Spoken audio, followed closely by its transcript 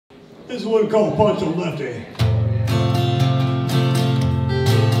This is one called Pancho&Lefty.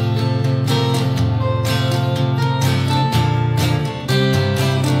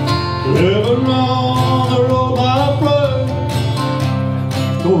 Living on the road, my friend,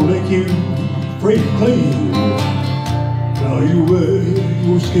 gonna make you free and clean. Now you wear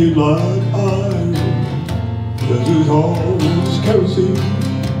your skin like iron, 'cause it's always kerosene.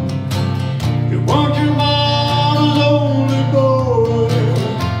 You want your mama's only boy,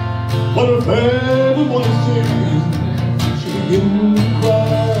 but her favorite one to see. She begin to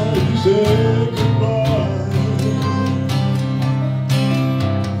cry, you said goodbye.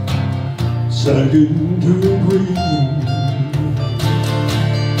 Sagging to the green.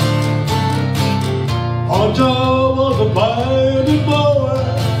 Pancho was a bandit boy.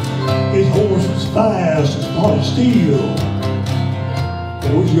 His horse was fast as polished steel.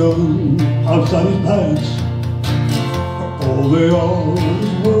 Was young outside his pants. All they are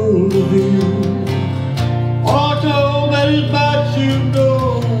is world of deal. Pancho met his match, you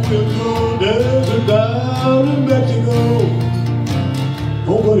know, in the desert down in Mexico.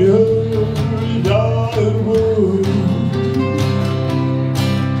 Nobody heard he died in the world.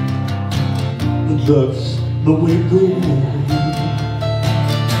 But that's the way it goes.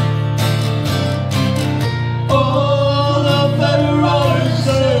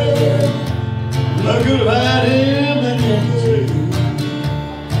 I could have had him any day.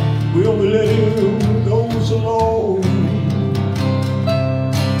 We only let him go so long.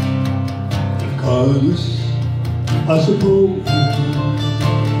 Because I suppose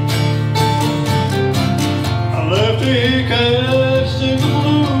Lefty can't sing the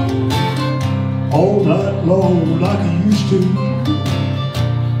blues all night long like he used to.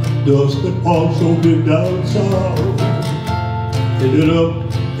 The dust that Pancho did down south ended up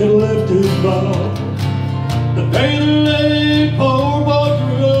in Lefty's mouth. The pain laid poor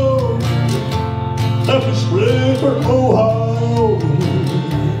Montreal, left a split for Ohio,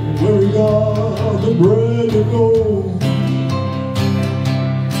 where he got the bread to go.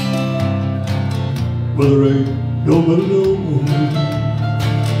 But there ain't nobody knows.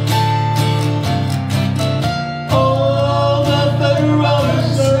 All that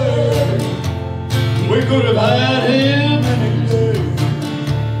federalists say, we could have had him any day.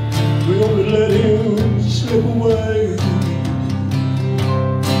 We only let him slip away.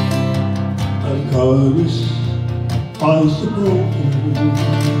 And Congress, I suppose.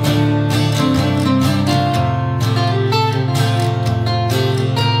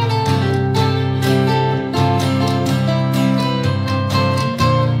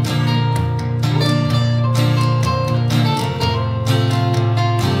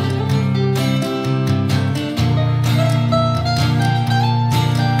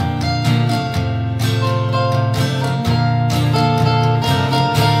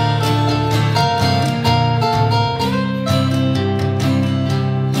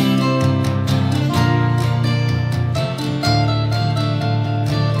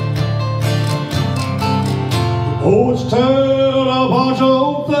 Oh, it's tell how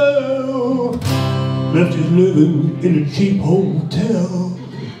Pancho fell. Lefty's living in a cheap hotel.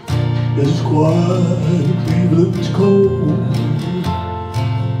 It's quiet, Cleveland's cold.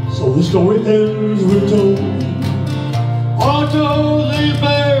 So the story ends, we're told. Pancho, these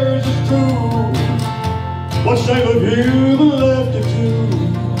bears is true. What shame of you the Lefty too?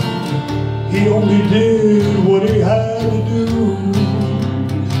 He only did what he had to do.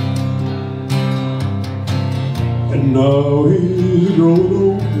 And now he's growing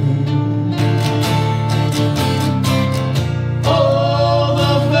old. All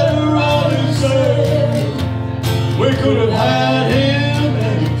the federalists say we could have had him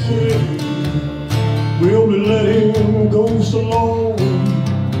any day. We only let him go so long.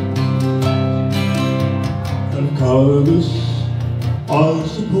 And Congress, I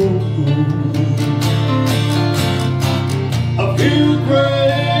suppose. A few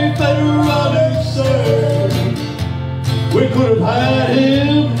great federalists say we could have had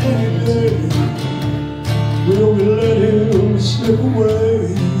him any day. We only let him slip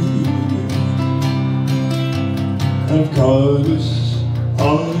away. And Congress,